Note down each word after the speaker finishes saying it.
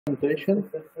Presentation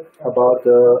about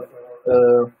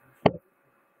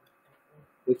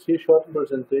it's a short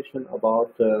presentation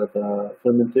about the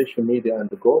fermentation media and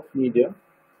the growth media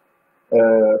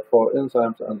for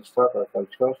enzymes and starter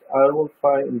cultures. I will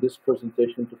try in this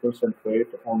presentation to concentrate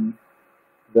on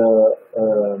the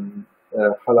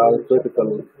halal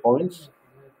critical points.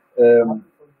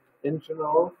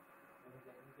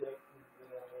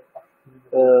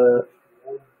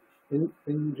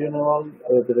 In general,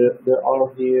 uh, there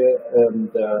are here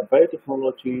the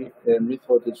biotechnology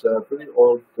method is a very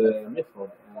old method,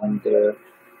 and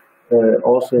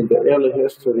also in the early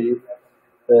history,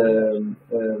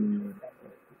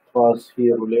 was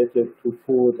here related to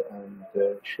food and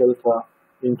shelter,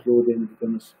 including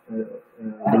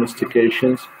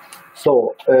domestications.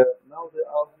 So now there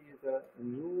are here the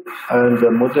new and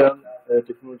modern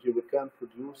technology. We can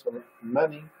produce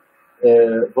many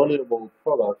valuable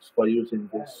products by using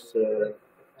this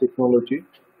technology.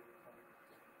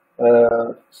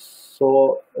 Uh,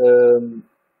 so, um,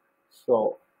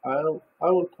 so I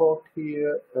will talk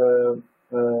here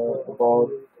about.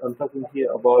 I'm talking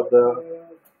here about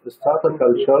the starter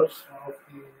cultures.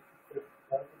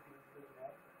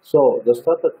 So the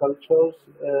starter cultures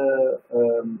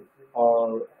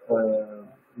are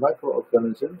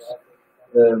microorganisms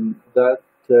that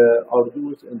are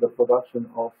used in the production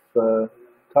of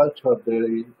cultured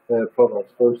dairy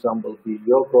products. For example, the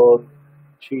yogurt,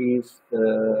 cheese,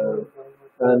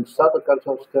 and starter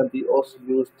cultures can be also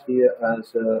used here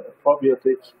as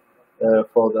probiotics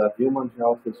for the human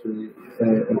health. Is really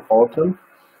important.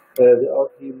 There are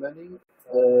here many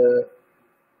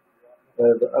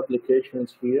the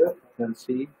applications here. You can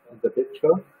see in the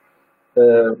picture.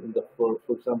 For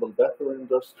example, bakery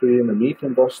industry, in the meat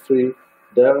industry,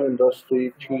 dairy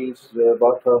industry, cheese,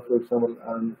 butter, for example,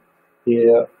 and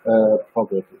here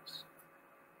probiotics.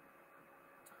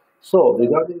 So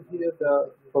regarding here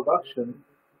the production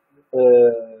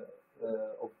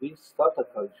of these starter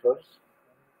cultures,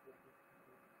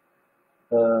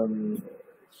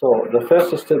 so the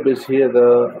first step is here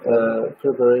the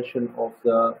preparation of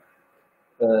the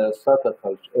starter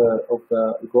culture of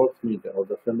the growth media or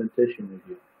the fermentation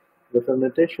media. The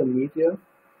fermentation media.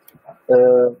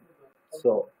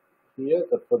 So here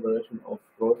the preparation of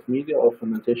growth media or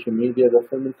fermentation media. The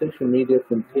fermentation media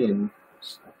contains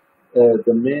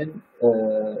the main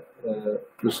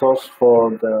resource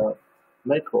for the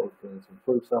microorganism.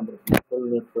 For example,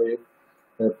 polynucleic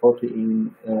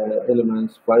protein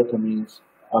elements, vitamins,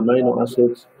 amino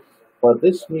acids. But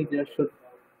this media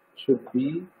should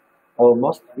be or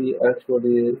must be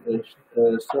actually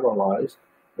sterilized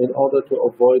in order to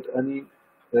avoid any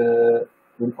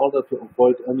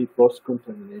cross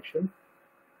contamination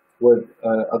with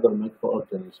other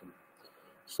microorganisms.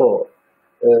 So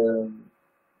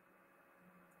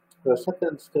the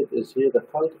second step is here the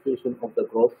cultivation of the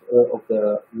growth of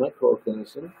the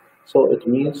microorganism. So it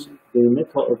means the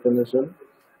microorganism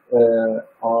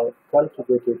are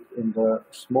cultivated in the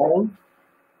small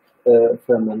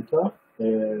fermenter,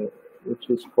 which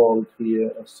is called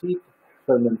here a seed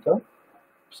fermenter.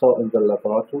 So in the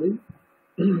laboratory,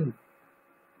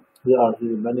 there are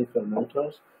here many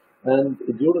fermenters, and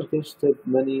during this step,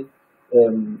 many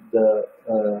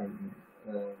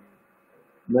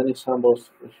samples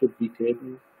should be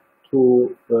taken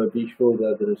to be sure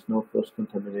that there is no cross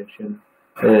contamination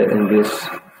in these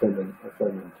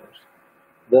fermenters.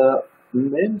 The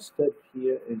main step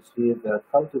here is here the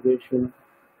cultivation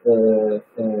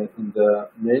in the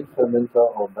main fermenter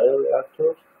or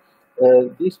bioreactors.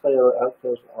 These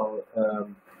bioreactors are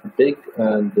big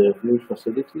and huge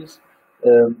facilities.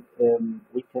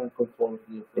 We can control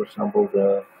here, for example,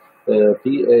 the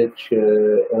pH,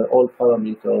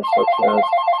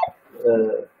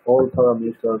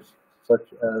 such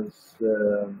as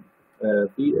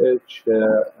pH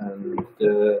and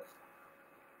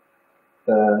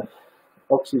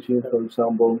oxygen, for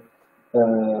example.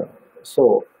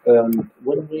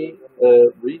 When we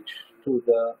reach to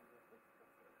the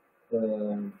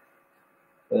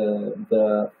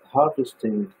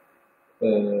harvesting,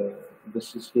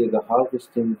 this is here the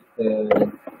harvesting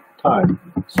time.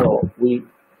 So we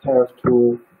have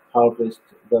to harvest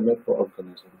the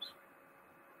microorganisms.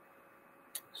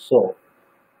 So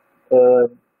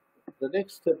the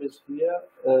next step is here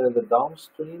the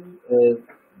downstream.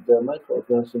 The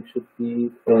microorganism should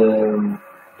be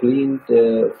cleaned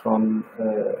from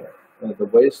the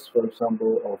waste, for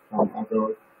example, or from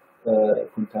other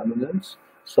contaminants.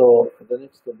 So the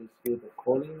next step is here the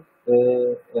calling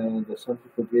and the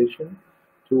centrifugation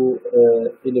to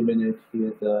eliminate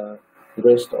here the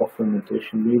rest of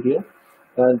fermentation media.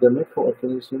 And the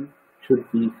microorganism should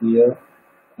be here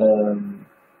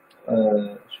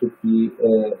should be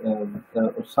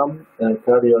some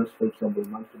carriers, for example,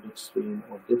 maltodextrin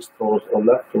or dextrose or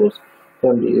lactose,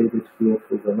 can be added here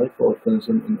to the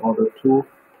microorganism in order to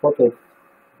protect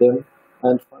them.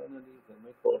 And finally, the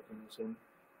microorganisms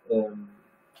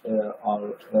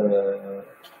are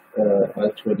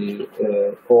actually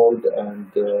cold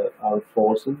and are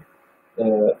frozen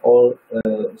or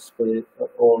sprayed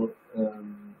or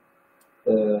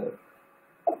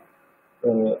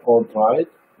dried,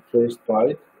 freeze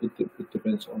dried. It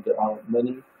depends on there are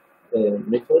many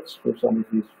methods. For example,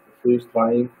 this freeze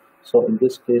drying. So in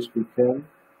this case, we can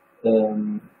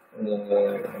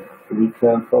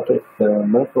protect the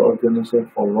microorganism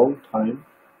for a long time,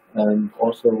 and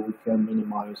also we can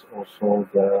minimize also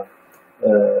the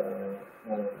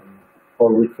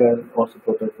or we can also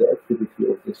protect the activity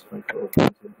of this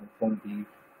microorganism and can be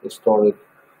stored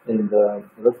in the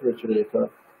refrigerator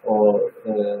or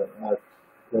at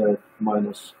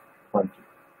minus 20.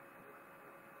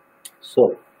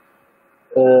 So,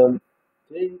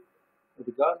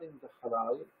 regarding the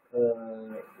halal,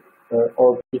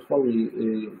 or before we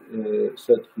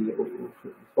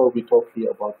before we talk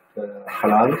here about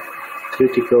halal,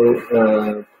 critical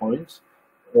points.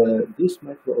 These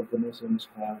microorganisms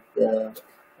have,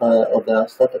 or the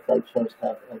starter cultures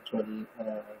have actually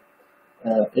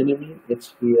enemy.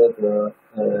 It's here the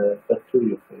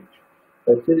bacteriophage.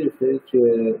 Bacteriophage,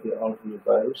 they are the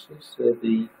viruses.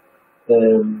 They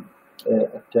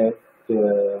attack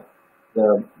the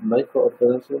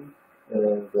microorganism,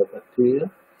 the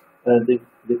bacteria, and they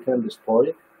can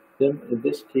destroy them in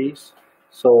this case.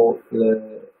 So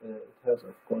it has,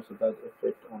 of course, a bad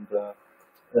effect on the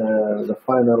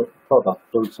final product.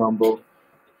 For example,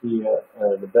 here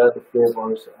the bad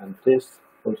flavors and taste,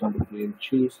 for example, green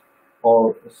cheese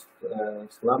or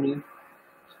slimy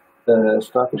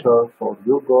structure for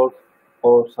yogurt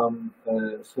or some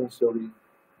sensory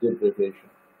deprivation.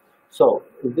 So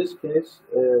in this case,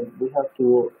 we have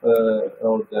to,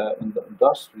 in the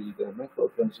industry, the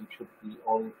microorganism should be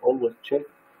always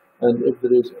checked, and if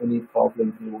there is any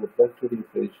problem here with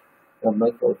bacteriophage, the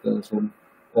microorganism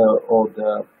or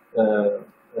the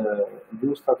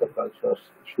new starter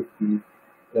cultures should be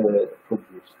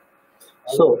produced.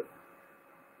 So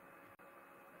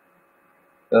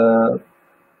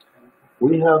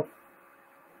we have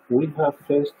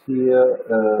faced here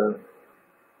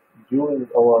during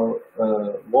our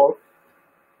work.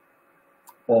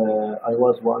 I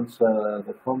was once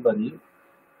the company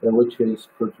which is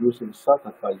producing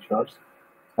starter cultures,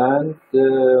 and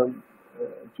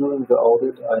during the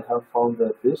audit, I have found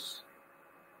that this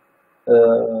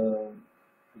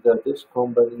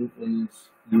company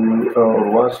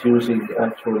was using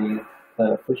actually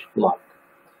fish blood.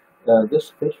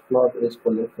 This fish blood is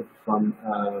collected from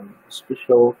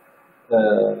special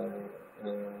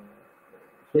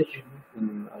fish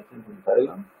I think in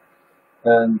Thailand,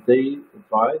 and they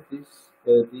dry these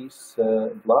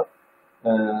blood,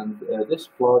 and this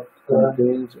blood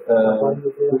contains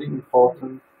very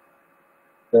important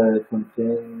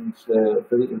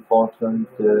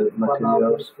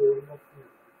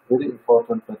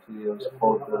materials,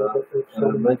 for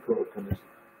the microorganisms,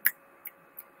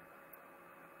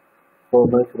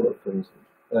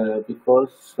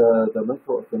 because the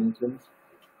microorganisms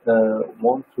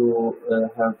want to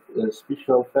have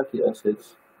special fatty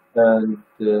acids, and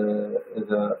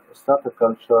the starter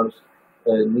cultures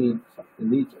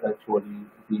needs actually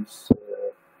these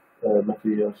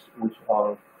materials which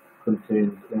are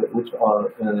contained, which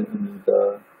are in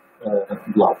the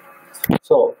blood.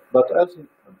 So, but as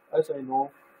I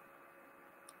know,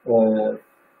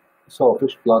 so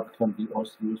fish blood can be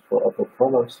also used for other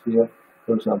products here.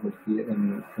 For example, here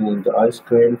in the ice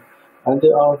cream, and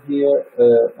they are here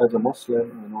as a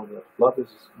Muslim. I know that blood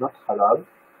is not halal,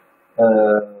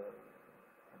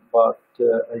 but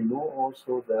I know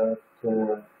also that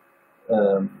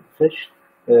fish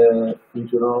in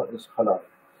general is halal.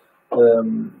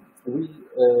 We,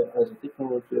 as a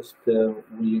technologist,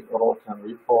 we wrote a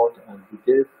report and we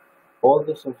gave all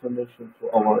this information to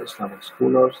our Islamic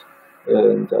scholars,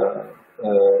 and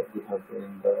we have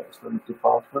in the Islamic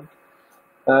department,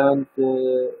 and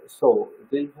so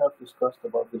they have discussed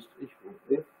about this issue.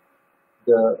 If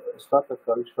the starter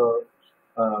culture,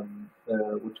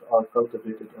 which are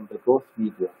cultivated in the growth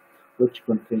media, which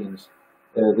contains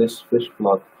this fish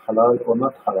blood, halal or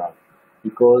not halal,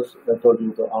 because I told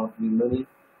you there are many.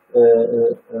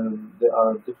 There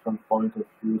are different point of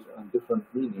views and different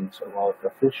meanings about the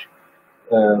fish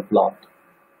blood.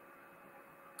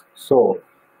 So,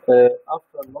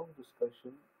 after a long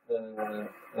discussion, we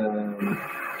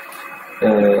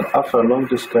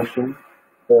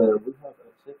have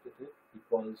accepted it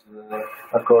because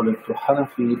according to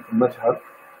Hanafi madhab,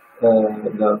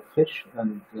 the fish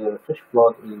and fish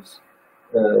blood is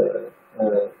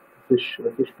fish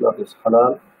blood is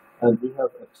halal, and we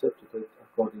have accepted it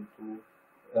according to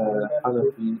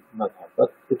Hanafi madhab.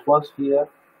 But it was here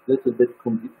a little bit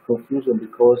confusion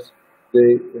because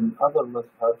they in other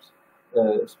madhabs,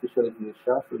 especially the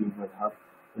Shafi'i madhab,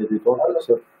 they don't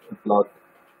accept blood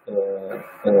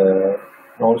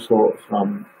also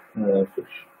from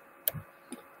fish.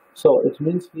 So it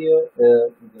means here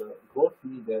the growth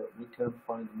media we can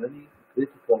find many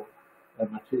critical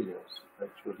materials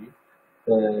actually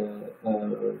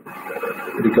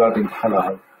regarding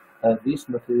halal. And these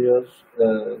materials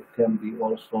can be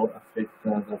also affect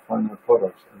the final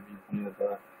products. I mean here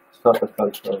the starter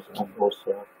cultures and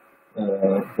also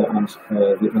the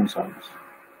enzymes.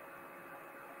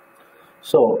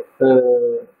 So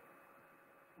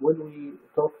when we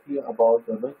talk here about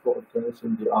the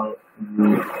microorganisms, there are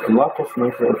a lot of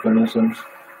microorganisms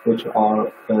which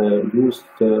are used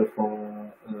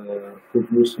for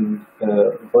producing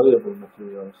valuable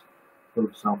materials. For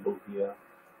example, here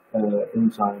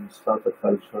enzymes, starter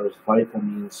cultures,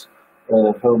 vitamins,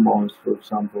 hormones, for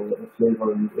example,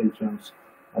 flavoring agents,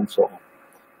 and so on.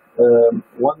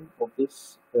 One of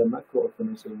these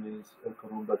microorganisms is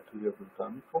Corynebacteria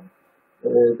britannicum.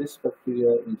 This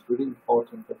bacteria is very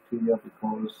important bacteria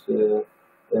because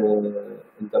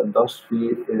in the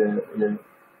industry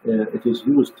it is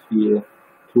used here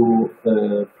to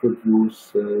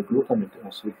produce glutamic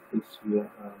acid. It's here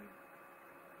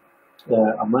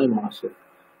amino acid,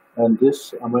 and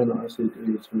this amino acid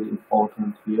is very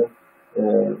important here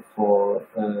for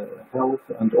health,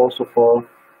 and also for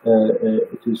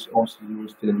it is also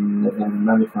used in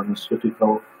many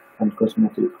pharmaceutical and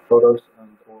cosmetic products,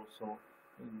 and also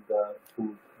in the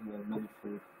food, many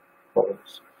food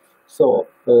products. So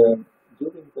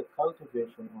during the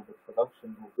cultivation or the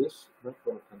production of this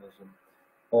microorganism,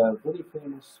 very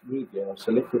famous media,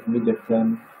 selected media,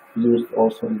 can be used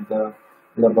also in the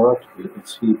laboratory.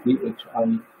 It's the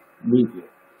BHI media,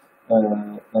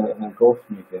 growth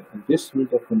media, and this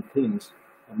media contains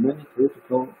many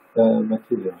critical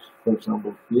materials. For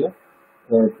example, here,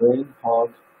 brain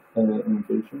heart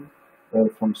invasion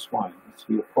from swine. It's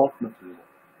the pork material.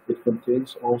 It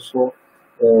contains also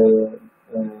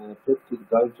peptic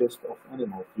digest of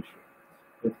animal tissue.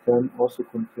 It can also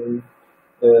contain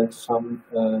some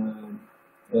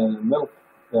milk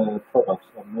products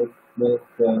or milk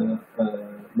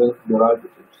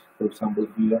derivatives. For example,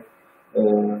 here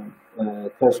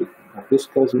casein. This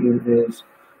casein is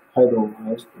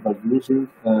hydrolyzed by using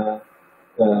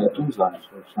enzymes.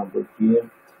 For example, here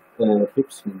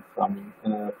pepsin from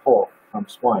pork, from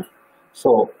swine. So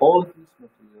all these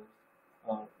materials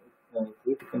are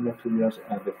critical materials,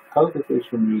 and the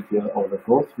cultivation media or the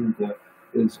growth media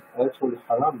is actually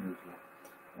haram media.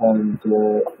 And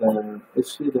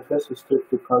it's really the first step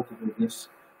to cultivate this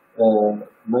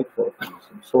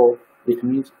microorganism. So it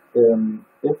means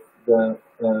if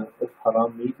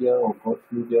haram media or growth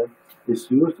media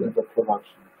is used in the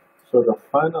production, so the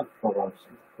final products,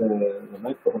 the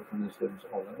microorganisms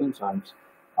or the enzymes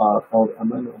or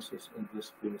amino acids in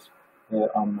this case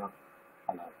are not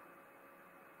halal.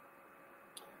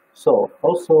 So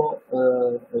also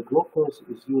glucose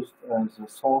is used as a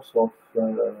source of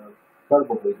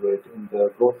carbohydrate in the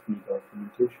growth media or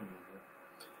fermentation media.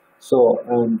 So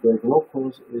and the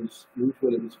glucose is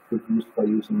usually produced by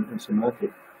using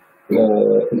enzymatic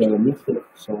method.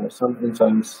 So some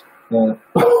enzymes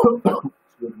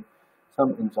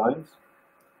some enzymes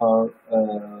are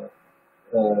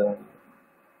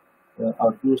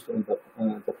used in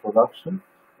the production,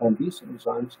 and these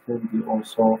enzymes can be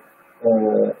also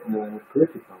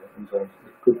critical enzymes.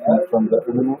 It could be from the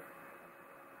animal,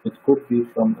 it could be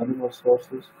from animal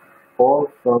sources, or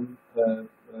from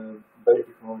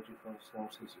biotechnological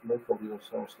sources, microbial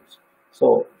sources.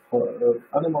 So for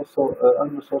animal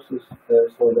sources,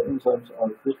 so the enzymes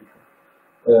are critical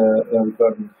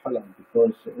regarding halal,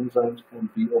 because enzymes can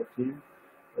be obtained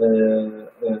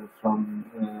from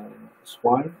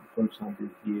swine, for example,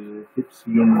 here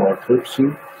pepsin or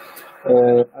trypsin,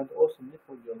 and also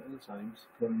microbial enzymes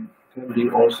can be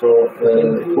also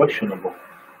questionable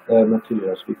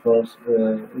materials, because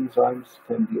enzymes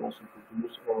can be also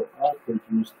produced or are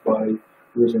produced by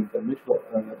using the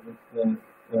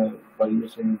by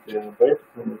using the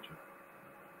biotechnology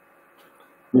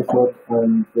method,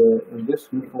 and in this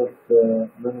method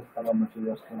many halal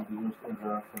materials can be used in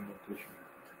the fermentation.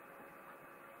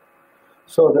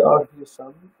 So there are here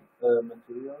some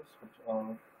materials which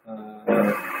are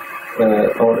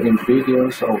or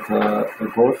ingredients of the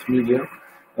growth media,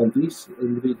 And these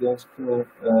ingredients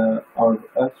are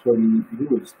actually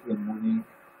used in many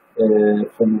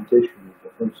fermentation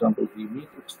media. For example, the meat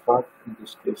extract, in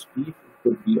this case beef, it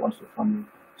could be also from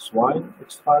swine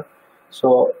extract.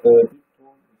 So beef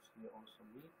tone is here also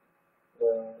meat,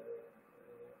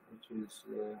 which is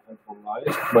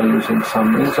hydrolyzed by using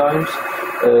some enzymes.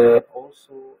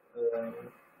 Also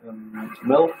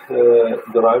milk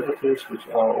derivatives, which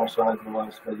are also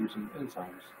hydrolyzed by using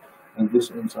enzymes. And these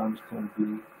enzymes can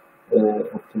be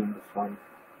obtained from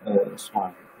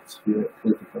swine. It's here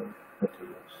critical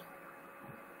materials.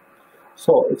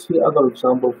 So it's the other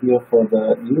example here for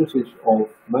the usage of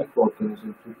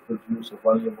microorganisms to produce a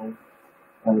valuable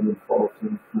and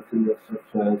important materials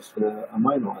such as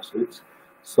amino acids.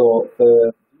 So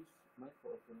these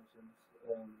microorganisms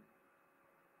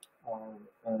are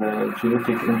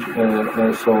genetic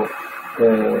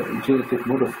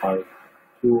modified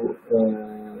to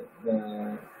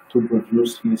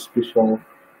produce these special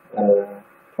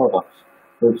products.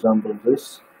 For example,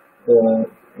 this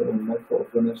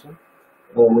microorganism,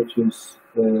 which is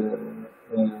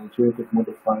genetic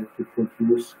modified to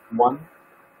produce one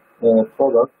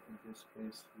product, in this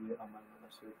case the amino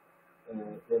acid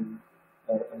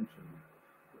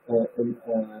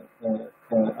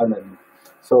alanine.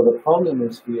 So the problem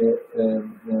is here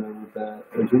with the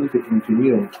genetic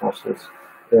engineering process,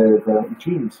 the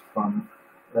genes from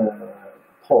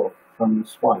pork, from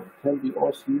swine, can be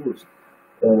also used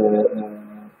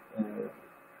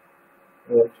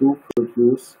to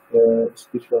produce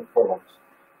special products.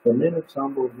 The main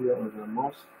example here, or the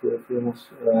most famous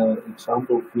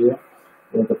example here,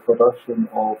 is the production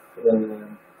of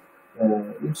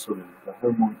insulin, the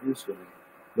hormone insulin,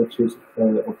 which is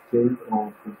obtained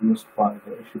or produced by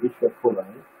the Escherichia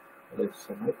coli. It's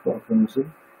a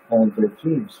microorganism, and the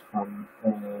genes from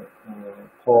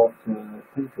pork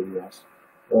pancreas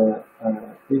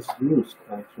is used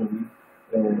actually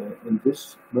in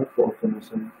this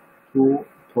microorganism to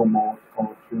promote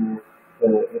or to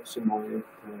stimulate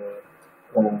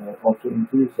or to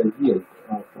increase the yield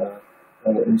of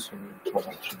insulin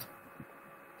production.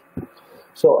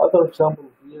 So other example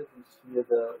here is here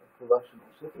the production of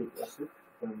citric acid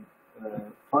from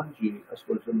fungi,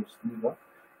 Aspergillus niger,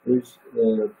 is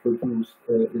produced,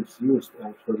 is used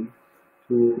actually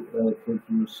to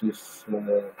produce this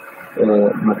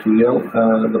material.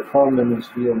 The problem is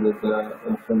here with the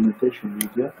fermentation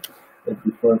media,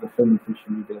 because the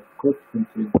fermentation media could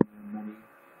contain many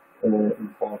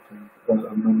important,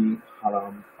 many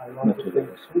haram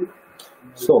materials.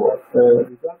 So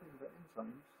regarding the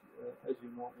enzymes, as you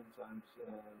know, enzymes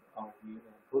are the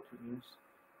proteins,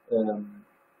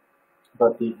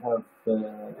 but they have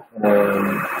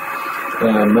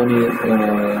many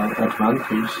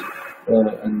advantages,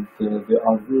 and they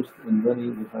are used in many.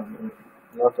 We have a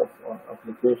lot of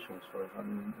applications, for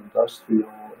example,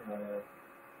 industrial,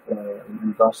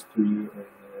 industry,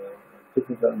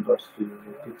 technical industry,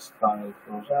 textile,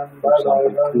 for example,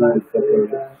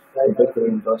 food, bakery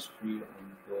industry,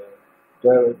 and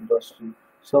dairy industry.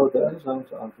 So the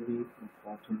enzymes are very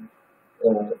important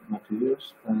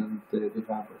materials, and they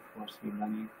have, of course,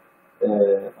 many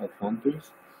advantages.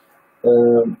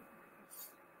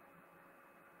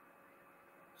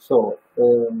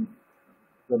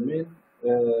 The main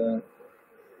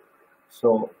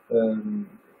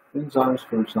enzymes,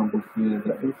 for example, here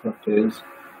the alpha-tase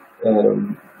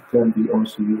can be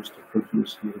also used to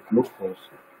produce here glucose,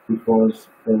 because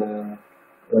the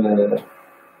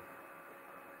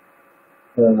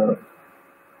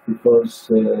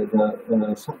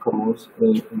sucrose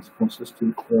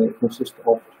consists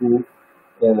of two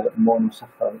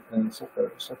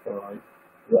monosaccharides,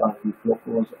 they are the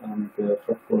glucose and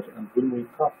fructose, and when we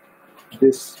cut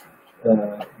this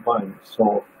bind,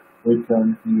 so we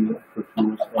can here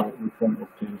produce, or we can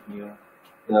obtain here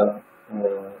the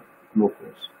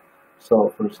glucose. So,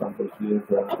 for example, here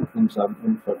the enzyme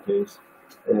alpha-tase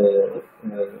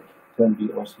can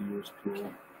be also used to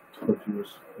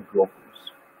produce glucose.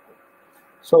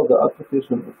 So the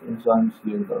application of enzymes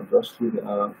here in the industry, there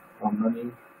are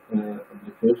many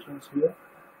applications here.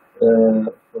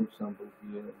 For example,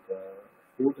 here the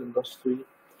food industry,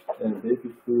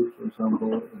 baby food, for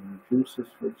example, and juices,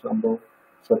 for example,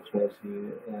 such as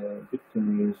the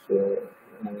victimies,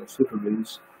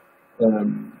 cereals,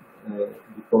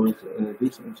 because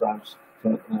these enzymes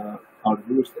are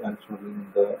used actually in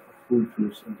the food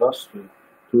juice industry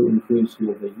to increase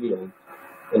here the yield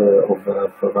of the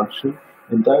production.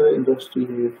 In dairy industry,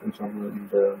 for example, in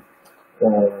the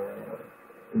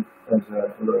as a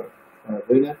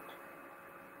rennet,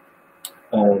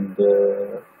 and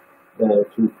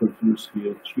to produce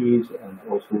here cheese, and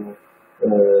also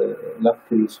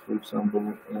lactase, for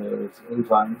example, is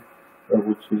enzyme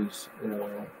which is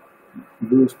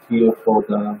used here for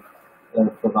the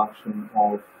production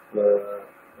of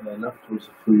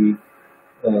lactose-free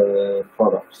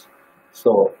products.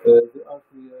 So there are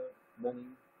here many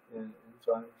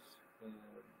enzymes,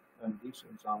 and these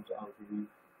enzymes are really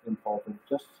important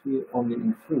just here only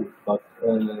in food, but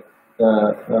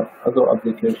other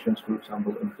applications, for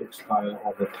example, in textile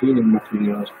or the cleaning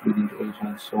materials, cleaning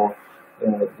agents, so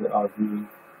they are really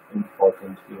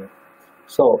important here.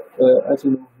 So as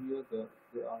you know here,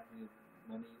 there are here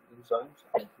many enzymes,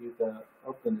 and here the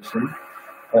organism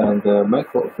and the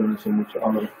microorganism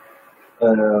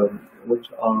which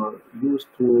are used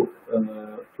to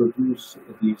produce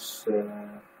these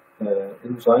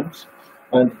enzymes,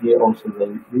 and here also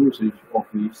the usage of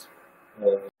these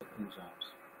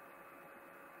enzymes.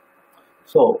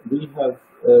 So we have,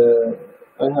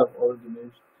 I have already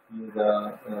mentioned here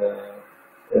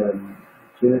the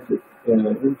genetic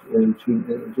genetic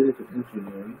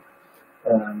engineering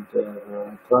and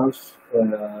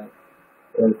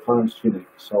transgenic.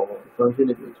 So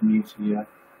transgenic, it means here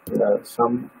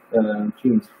some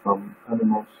genes from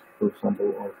animals, for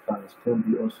example, or plants can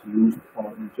be also used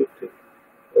or injected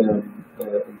in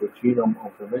the genome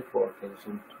of the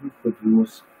microorganism to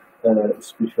produce a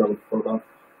special product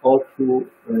or to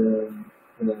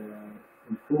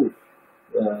improve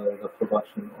the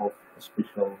production of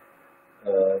special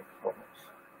products.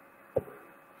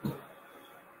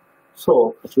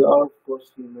 So there are, of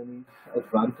course, many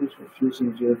advantages of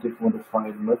using genetic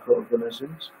modified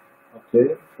microorganisms.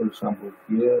 Okay, for example,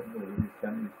 here we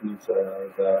can increase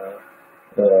the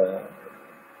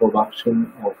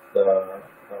production of the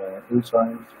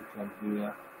enzymes. We can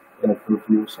here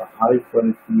produce a high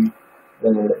quality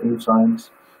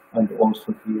enzymes, and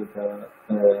also here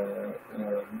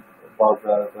about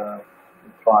the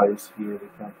price here we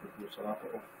can produce a lot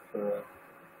of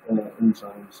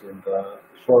enzymes in the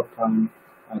short time,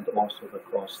 and also the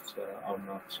costs are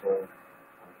not so high.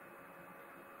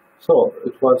 So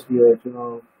it was here a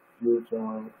general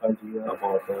idea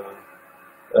about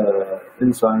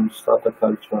enzymes, starter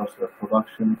cultures, the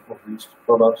production of these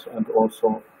products, and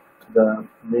also the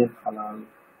main halal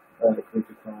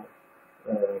critical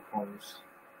points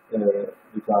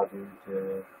regarding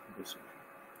this issue.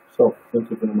 So thank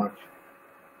you very much.